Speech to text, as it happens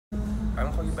I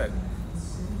don't call you back.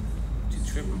 You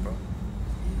tripping, bro.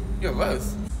 You're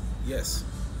Russ. Yes.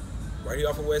 Right here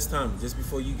off of West Thomas, just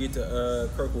before you get to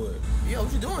Kirkwood. Yo,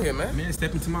 what you doing here, man? Man,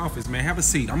 step into my office, man. Have a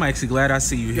seat. I'm actually glad I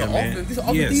see you here, man. Office? This is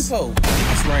Office Depot.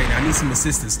 That's right. I need some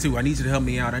assistance, too. I need you to help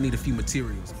me out. I need a few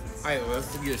materials. All right,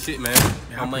 Russ, give you a shit, man.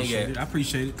 I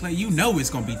appreciate it. Clay, you know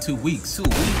it's going to be 2 weeks. 2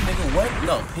 weeks, nigga? What?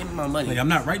 No, pay me my money. Clay, I'm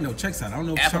not writing no checks out. I don't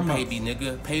know what Apple you're talking Pay about.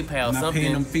 me, nigga. PayPal, I'm not something.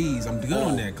 paying them fees. I'm good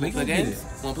on that. Clay, Wanna play games?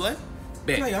 Wanna play?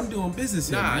 Bet. Clay, I'm doing business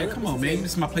here, Nah, man. Come on, man.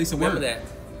 This is my place of work.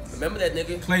 Remember that,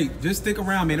 nigga. Clay, just stick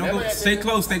around, man. Don't go. Stay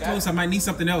close. Stay close. I might need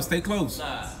something else. Stay close.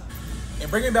 Nah.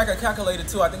 And bring me back a calculator,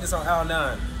 too. I think it's on aisle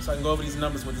 9, so I can go over these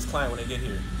numbers with this client when they get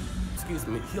here. Excuse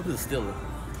me. He'll be stealing.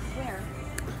 Where?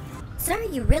 Sir,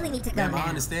 you really need to go now. I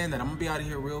understand that. I'm going to be out of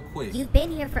here real quick. You've been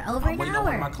here for over an I'm waiting hour. on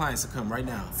one of my clients to come right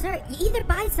now. Sir, you either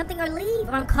buy something or leave,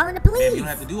 or I'm calling the police. Man, you don't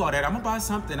have to do all that. I'm going to buy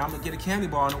something. I'm going to get a candy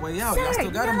bar on the way out. Sir, Y'all still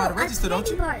got them by the register, don't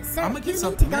you? Sir, I'm going to get you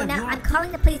something. need to go now. I'm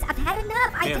calling the police. I've had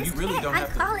enough. I just you really can't. don't I'm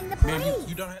have to. calling the police. Ma'am,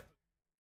 you don't have